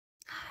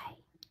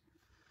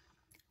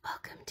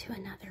Welcome to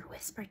another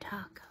Whisper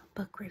Talk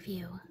book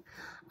review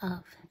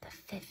of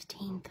the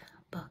 15th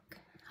book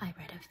I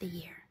read of the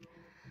year.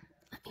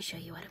 Let me show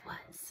you what it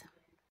was.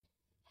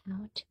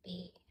 How to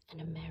Be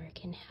an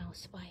American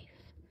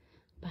Housewife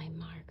by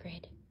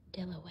Margaret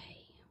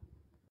Dilloway.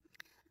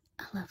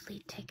 A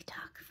lovely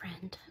TikTok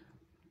friend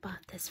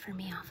bought this for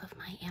me off of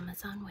my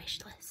Amazon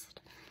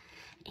wishlist,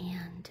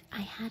 and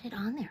I had it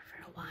on there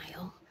for a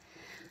while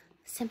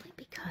simply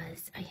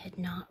because I had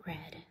not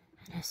read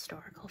an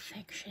historical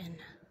fiction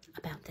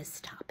about this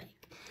topic.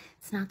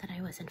 It's not that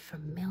I wasn't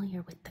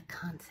familiar with the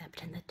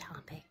concept and the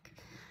topic,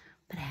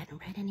 but I hadn't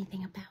read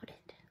anything about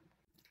it.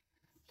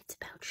 It's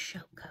about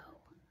Shoko,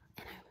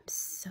 and I'm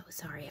so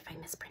sorry if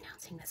I'm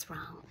mispronouncing this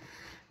wrong,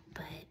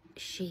 but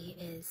she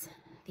is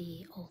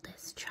the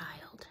oldest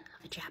child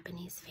of a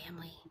Japanese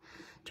family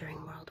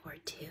during World War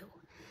II,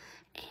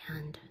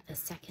 and the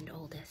second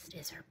oldest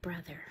is her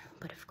brother.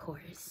 But of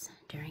course,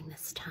 during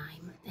this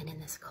time and in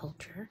this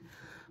culture,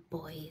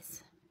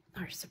 boys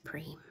are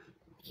supreme,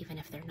 even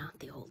if they're not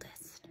the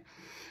oldest.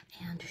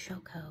 And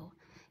Shoko,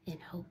 in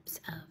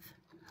hopes of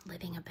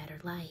living a better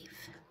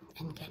life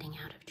and getting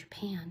out of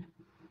Japan,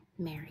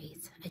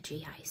 marries a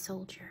GI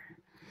soldier,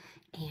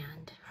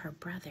 and her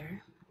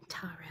brother,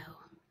 Taro,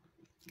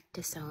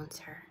 disowns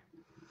her,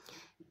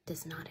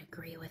 does not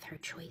agree with her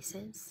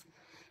choices,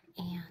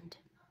 and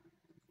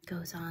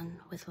goes on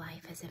with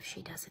life as if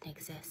she doesn't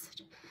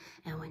exist.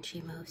 And when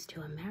she moves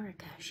to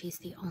America, she's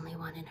the only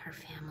one in her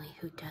family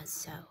who does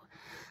so.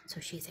 So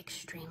she's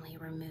extremely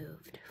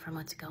removed from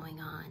what's going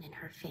on in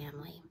her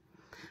family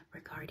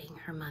regarding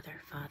her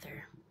mother,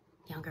 father,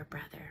 younger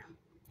brother,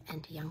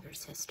 and younger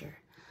sister,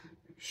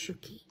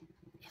 Shuki,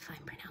 if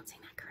I'm pronouncing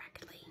that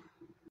correctly.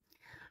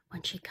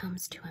 When she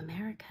comes to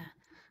America,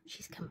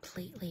 she's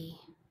completely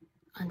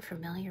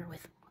unfamiliar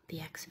with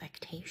the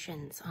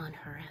expectations on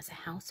her as a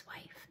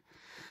housewife.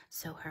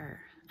 So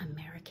her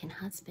American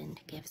husband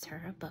gives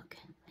her a book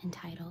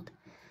entitled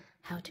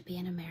How to Be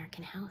an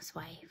American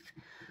Housewife,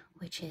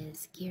 which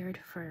is geared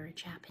for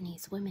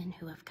Japanese women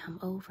who have come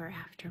over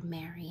after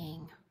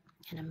marrying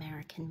an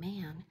American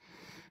man,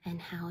 and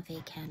how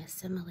they can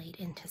assimilate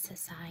into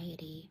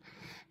society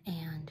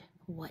and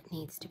what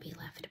needs to be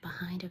left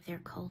behind of their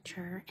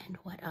culture and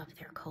what of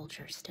their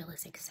culture still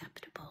is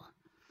acceptable.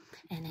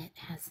 And it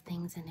has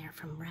things in there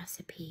from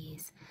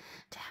recipes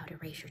to how to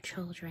raise your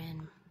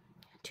children,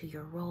 to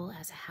your role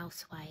as a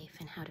housewife,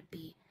 and how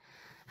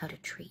to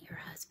treat your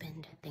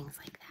husband, things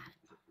like that.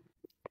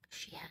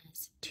 She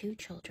has 2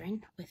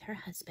 children with her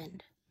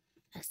husband,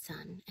 a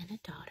son and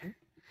a daughter,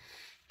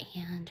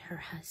 and her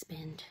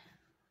husband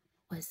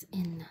was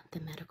in the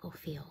medical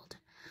field,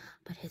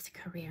 but his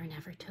career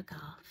never took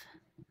off,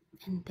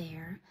 and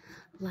their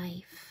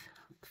life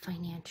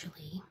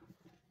financially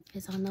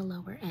is on the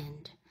lower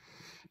end,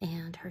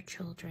 and her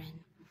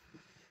children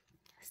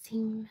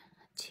seem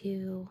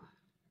to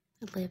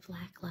live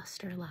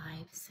lackluster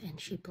lives,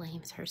 and she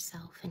blames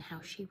herself and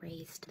how she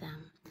raised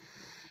them,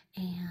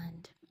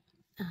 and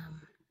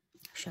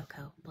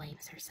Shoko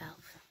blames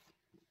herself.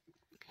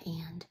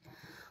 And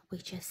we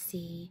just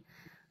see,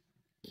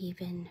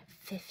 even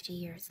 50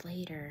 years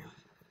later,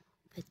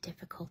 the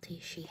difficulty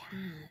she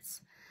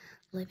has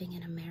living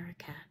in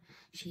America.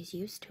 She's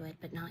used to it,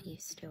 but not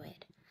used to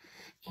it,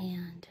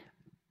 and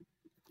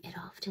it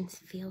often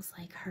feels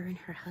like her and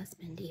her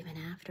husband, even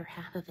after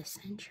half of a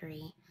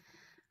century,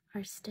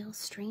 are still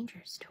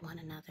strangers to one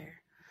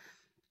another.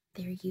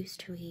 They're used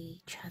to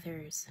each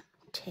other's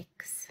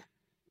tics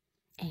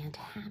and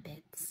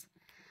habits,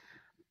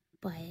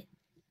 but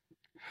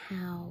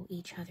how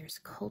each other's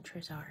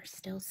cultures are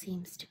still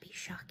seems to be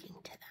shocking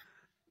to them.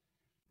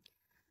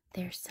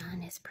 Their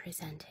son is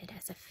presented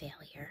as a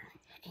failure,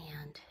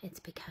 and it's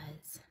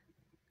because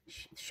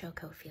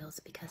Shoko feels,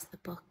 because the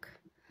book,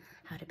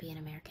 How to Be an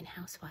American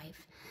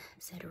Housewife,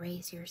 said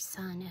raise your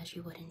son as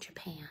you would in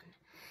Japan,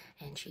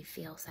 and she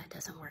feels that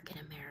doesn't work in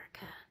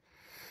America.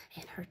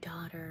 And her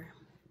daughter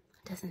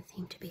doesn't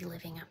seem to be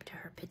living up to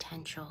her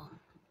potential,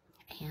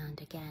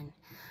 and again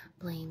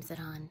blames it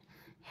on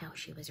how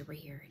she was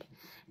reared,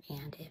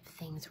 and if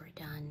things were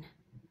done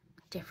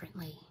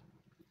differently,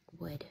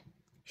 would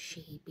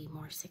she be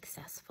more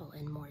successful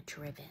and more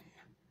driven.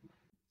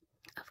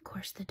 Of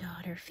course, the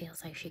daughter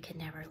feels like she could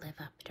never live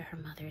up to her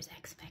mother's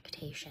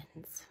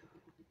expectations,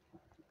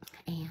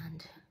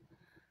 and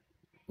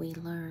we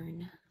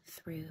learn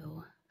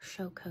through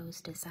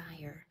Shoko's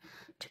desire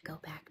to go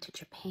back to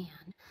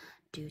Japan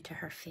due to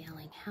her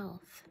failing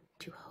health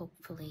to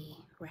hopefully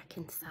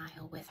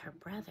reconcile with her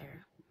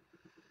brother.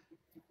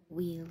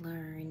 We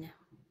learn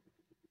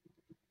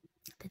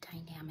the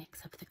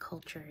dynamics of the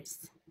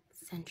cultures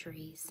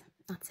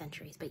not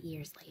centuries, but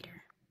years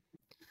later.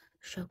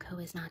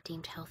 Shoko is not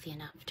deemed healthy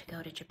enough to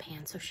go to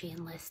Japan, so she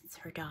enlists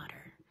her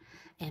daughter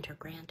and her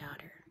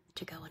granddaughter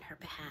to go on her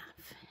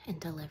behalf and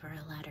deliver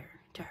a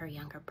letter to her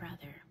younger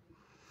brother.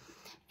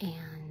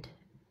 And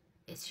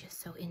it's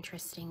just so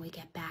interesting. We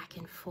get back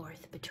and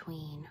forth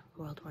between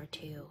World War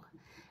II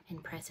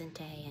and present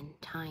day and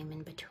time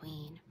in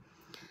between.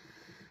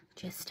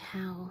 Just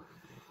how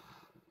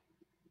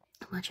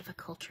much of a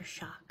culture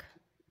shock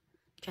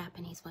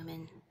Japanese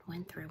women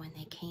went through when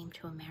they came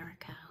to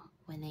America,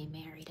 when they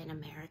married an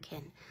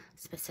American,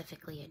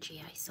 specifically a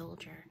GI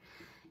soldier,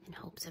 in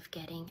hopes of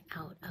getting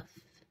out of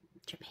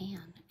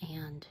Japan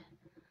and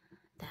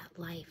that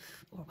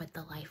life, or what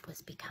the life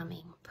was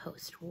becoming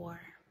post-war.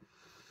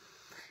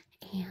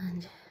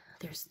 And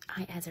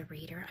as a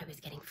reader, I was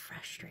getting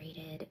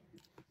frustrated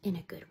in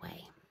a good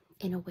way,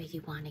 in a way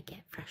you want to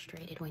get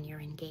frustrated when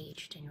you're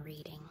engaged in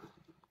reading.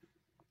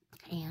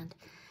 And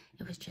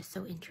it was just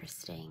so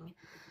interesting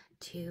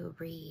to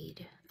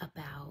read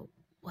about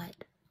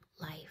what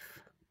life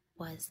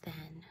was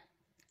then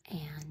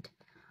and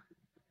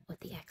what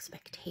the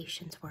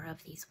expectations were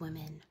of these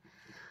women,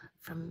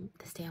 from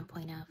the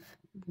standpoint of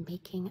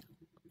making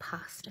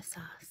pasta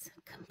sauce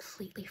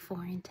completely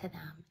foreign to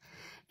them,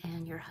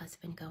 and your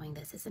husband going,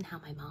 "This isn't how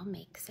my mom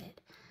makes it,"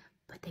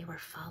 but they were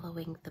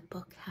following the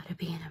book, How to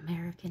Be an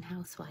American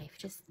Housewife,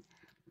 just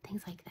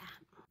things like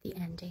that. The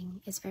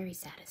ending is very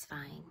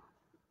satisfying.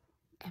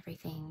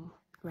 Everything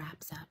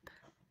wraps up,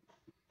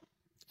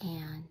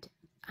 and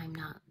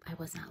I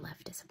was not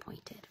left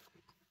disappointed.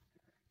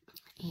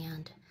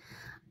 And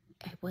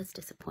I was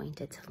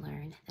disappointed to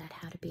learn that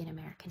How to Be an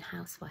American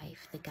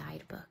Housewife, the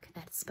guidebook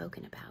that's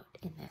spoken about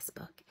in this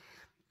book,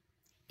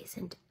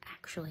 isn't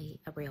actually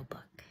a real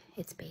book.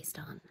 It's based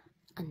on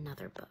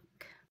another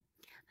book.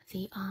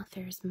 The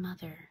author's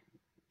mother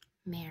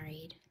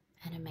married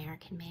an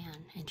American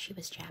man, and she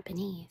was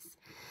Japanese,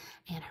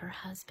 and her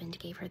husband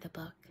gave her the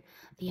book,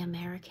 The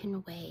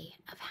American Way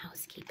of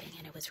Housekeeping,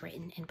 and it was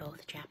written in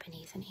both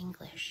Japanese and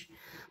English,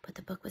 but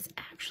the book was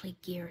actually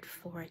geared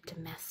for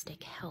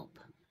domestic help,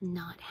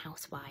 not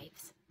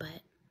housewives,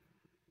 but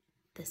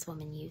this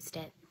woman used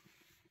it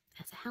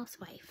as a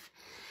housewife.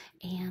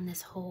 And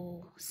this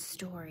whole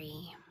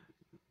story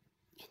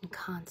in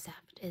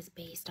concept is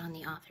based on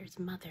the author's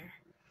mother,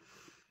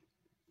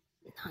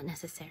 not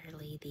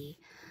necessarily the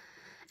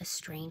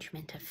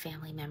estrangement of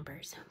family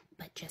members,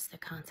 but just the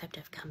concept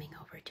of coming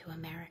over to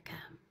America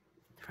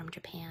from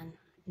Japan,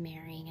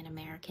 marrying an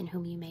American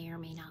whom you may or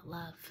may not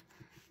love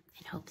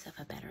in hopes of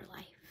a better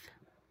life.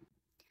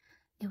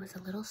 It was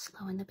a little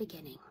slow in the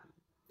beginning,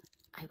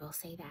 I will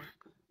say that.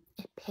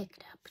 It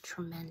picked up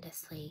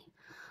tremendously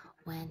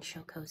when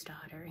Shoko's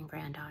daughter and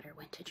granddaughter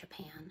went to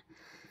Japan.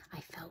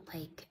 I felt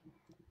like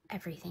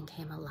everything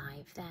came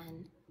alive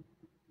then,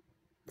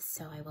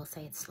 so I will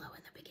say it's slow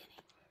in the beginning.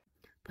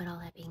 But all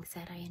that being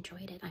said, I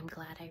enjoyed it. I'm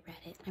glad I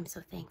read it. I'm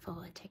so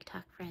thankful a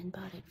TikTok friend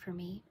bought it for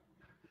me.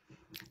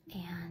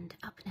 And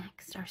up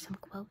next are some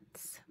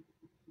quotes.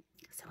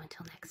 So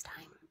until next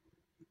time,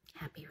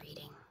 happy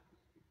reading.